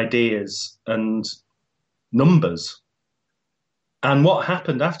and ideas and numbers. And what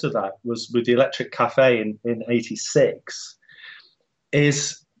happened after that was with the Electric Cafe in '86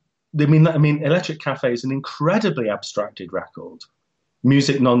 is, Electric Cafe is an incredibly abstracted record.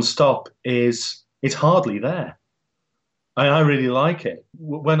 Music Non-Stop it's hardly there. I really like it.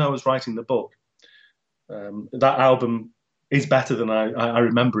 When I was writing the book, that album is better than I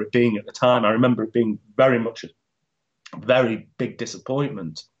remember it being at the time. I remember it being very much a very big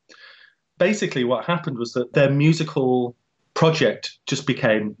disappointment. Basically, what happened was that their musical project just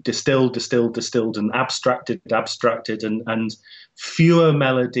became distilled and abstracted, and fewer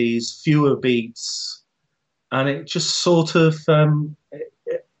melodies, fewer beats, and it just sort of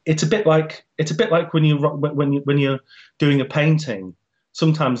it's a bit like when you're doing a painting.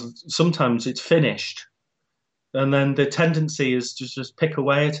 Sometimes it's finished, and then the tendency is to just pick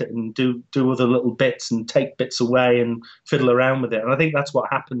away at it and do other little bits and take bits away and fiddle around with it. And I think that's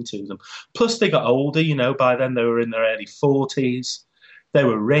what happened to them. Plus, they got older. By then they were in their early 40s. They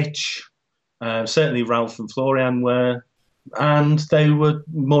were rich. Certainly Ralph and Florian were. And they were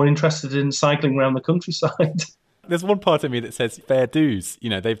more interested in cycling around the countryside. There's one part of me that says fair dues.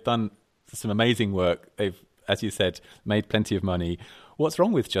 They've done some amazing work. They've, as you said, made plenty of money. What's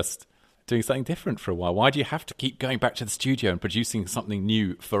wrong with just doing something different for a while? Why do you have to keep going back to the studio and producing something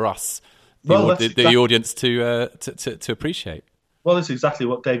new for us, the audience to appreciate? Well, that's exactly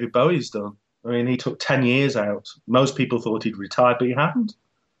what David Bowie's done. He took 10 years out. Most people thought he'd retired, but he hadn't.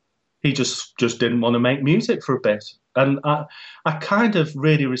 He just didn't want to make music for a bit. And I kind of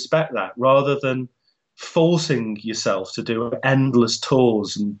really respect that, rather than forcing yourself to do endless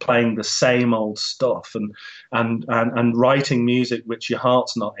tours and playing the same old stuff and writing music which your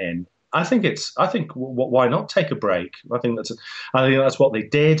heart's not in. I think why not take a break? I think that's what they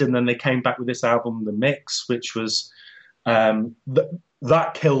did, and then they came back with this album, The Mix, which was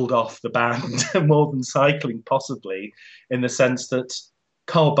that killed off the band more than cycling, possibly, in the sense that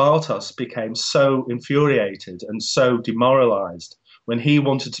Karl Bartos became so infuriated and so demoralised when he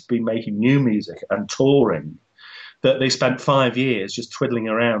wanted to be making new music and touring that they spent 5 years just twiddling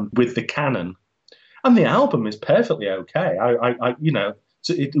around with the canon. And the album is perfectly okay.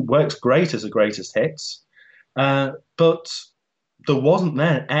 So it works great as a greatest hits, but there wasn't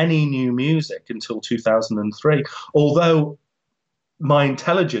there any new music until 2003. Although my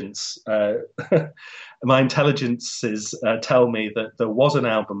intelligences tell me that there was an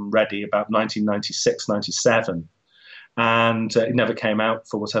album ready about 1996, 97, and it never came out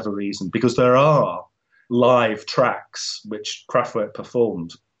for whatever reason, because there are live tracks which Kraftwerk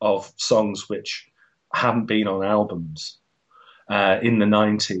performed of songs which haven't been on albums in the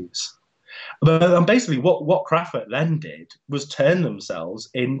 90s. But basically what Kraftwerk then did was turn themselves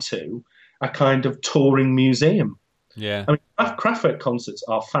into a kind of touring museum. Yeah. I mean, Kraftwerk concerts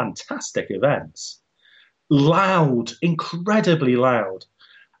are fantastic events. Loud, incredibly loud.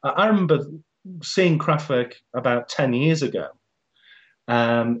 I remember seeing Kraftwerk about 10 years ago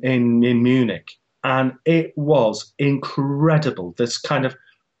in Munich, and it was incredible. This kind of,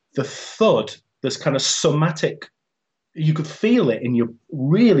 the thud, this kind of somatic, you could feel it in your,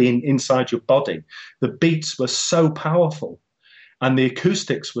 really inside your body. The beats were so powerful and the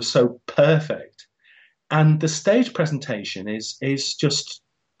acoustics were so perfect. And the stage presentation is just,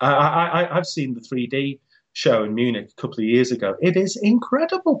 I've seen the 3D show in Munich a couple of years ago. It is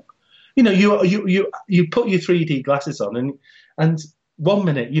incredible. You know, you put your 3D glasses on, and 1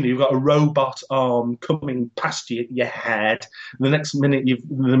 minute, you know, you've got a robot arm coming past your head. The next minute,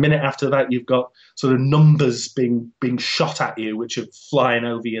 the minute after that, you've got sort of numbers being shot at you, which are flying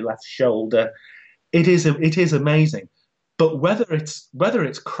over your left shoulder. It is amazing. But whether it's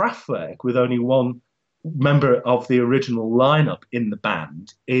Kraftwerk with only one member of the original lineup in the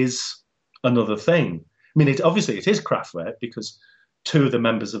band is another thing. I mean, obviously it is Kraftwerk because two of the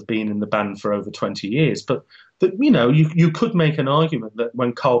members have been in the band for over 20 years. But you know, you could make an argument that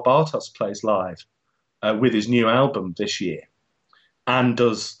when Karl Bartos plays live with his new album this year, and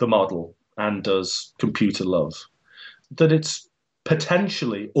does The Model and does Computer Love, that it's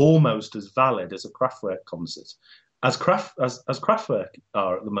potentially almost as valid as a Kraftwerk concert as Kraftwerk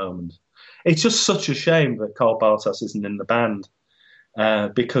are at the moment. It's just such a shame that Karl Bartos isn't in the band,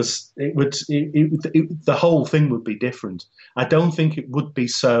 because the whole thing would be different. I don't think it would be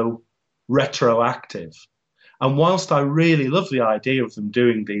so retroactive. And whilst I really love the idea of them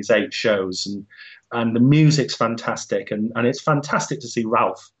doing these 8 shows, and the music's fantastic, and it's fantastic to see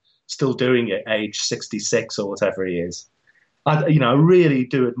Ralph still doing it, age 66 or whatever he is. I really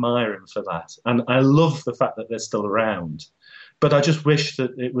do admire him for that. And I love the fact that they're still around. But I just wish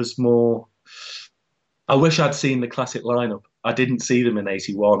that it was more... I wish I'd seen the classic lineup. I didn't see them in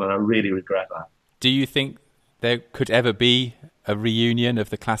 81, and I really regret that. Do you think there could ever be a reunion of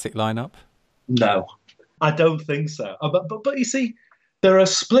the classic lineup? No, I don't think so. But you see, there are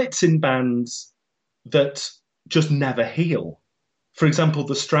splits in bands that just never heal. For example,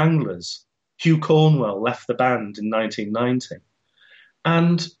 the Stranglers. Hugh Cornwell left the band in 1990.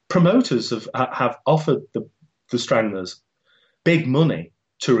 And promoters have offered the Stranglers big money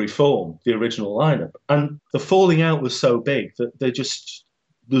to reform the original lineup. And the falling out was so big that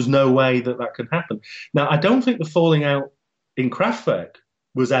there's no way that can happen. Now, I don't think the falling out in Kraftwerk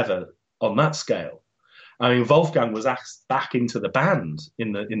was ever on that scale. I mean, Wolfgang was asked back into the band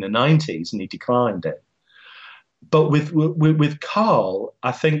in the 90s, and he declined it. But with Karl,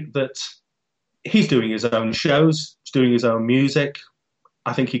 I think that he's doing his own shows, he's doing his own music.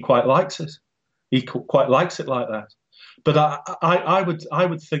 I think he quite likes it. He quite likes it like that. But I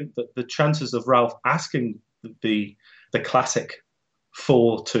would think that the chances of Ralph asking the classic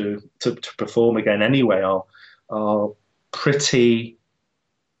 4 to perform again anyway are pretty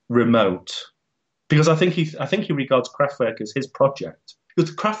remote, because I think he regards Kraftwerk as his project.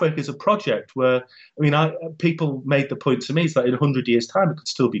 Because Kraftwerk is a project where, I mean, people made the point to me, it's that in 100 years' time it could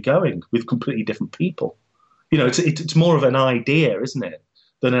still be going with completely different people. You know, it's more of an idea, isn't it,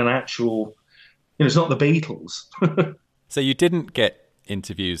 than an actual. You know, it's not the Beatles. So you didn't get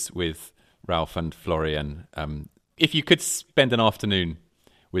interviews with Ralph and Florian. If you could spend an afternoon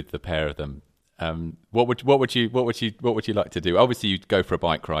with the pair of them, what would you like to do? Obviously, you'd go for a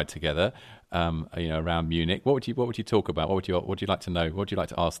bike ride together, around Munich. What would you talk about? What would you like to know? What would you like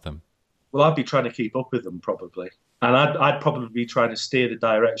to ask them? Well, I'd be trying to keep up with them probably, and I'd probably be trying to steer the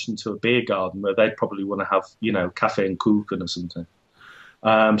direction to a beer garden where they'd probably want to have, Kaffee and Kuchen or something.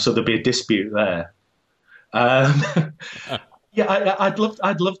 So there'd be a dispute there. Yeah, I'd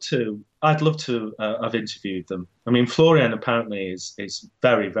love to have interviewed them. I mean, Florian apparently is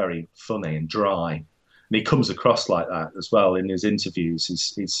very, very funny and dry, and he comes across like that as well in his interviews.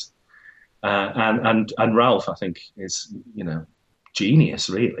 He's and Ralph, I think, is genius.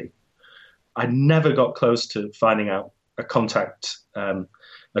 Really, I never got close to finding out a contact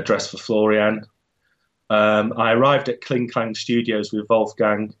address for Florian. I arrived at Kling Klang Studios with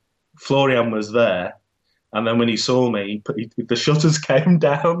Wolfgang. Florian was there. And then when he saw me, the shutters came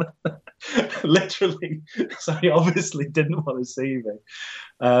down, literally. So he obviously didn't want to see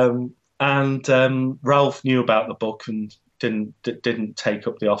me. And Ralph knew about the book and didn't take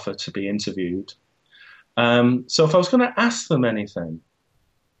up the offer to be interviewed. So if I was going to ask them anything,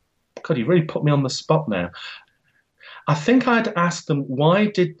 God, you really put me on the spot now. I think I'd ask them, why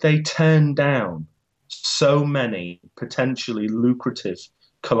did they turn down so many potentially lucrative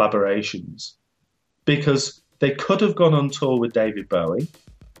collaborations? Because they could have gone on tour with David Bowie.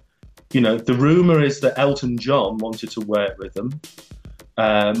 You know, the rumor is that Elton John wanted to work with them.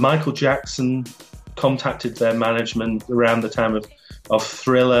 Michael Jackson contacted their management around the time of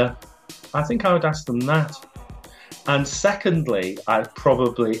Thriller. I think I would ask them that. And secondly, I'd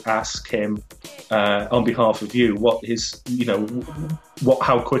probably ask him, on behalf of you, what his,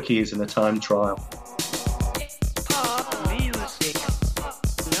 how quick he is in a time trial.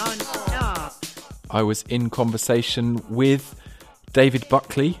 I was in conversation with David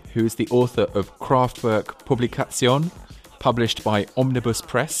Buckley, who is the author of Kraftwerk Publication, published by Omnibus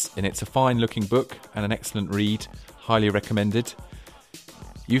Press, and it's a fine-looking book and an excellent read, highly recommended.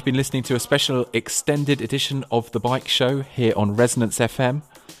 You've been listening to a special extended edition of The Bike Show here on Resonance FM.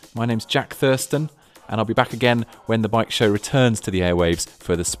 My name's Jack Thurston, and I'll be back again when The Bike Show returns to the airwaves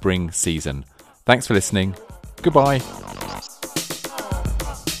for the spring season. Thanks for listening. Goodbye.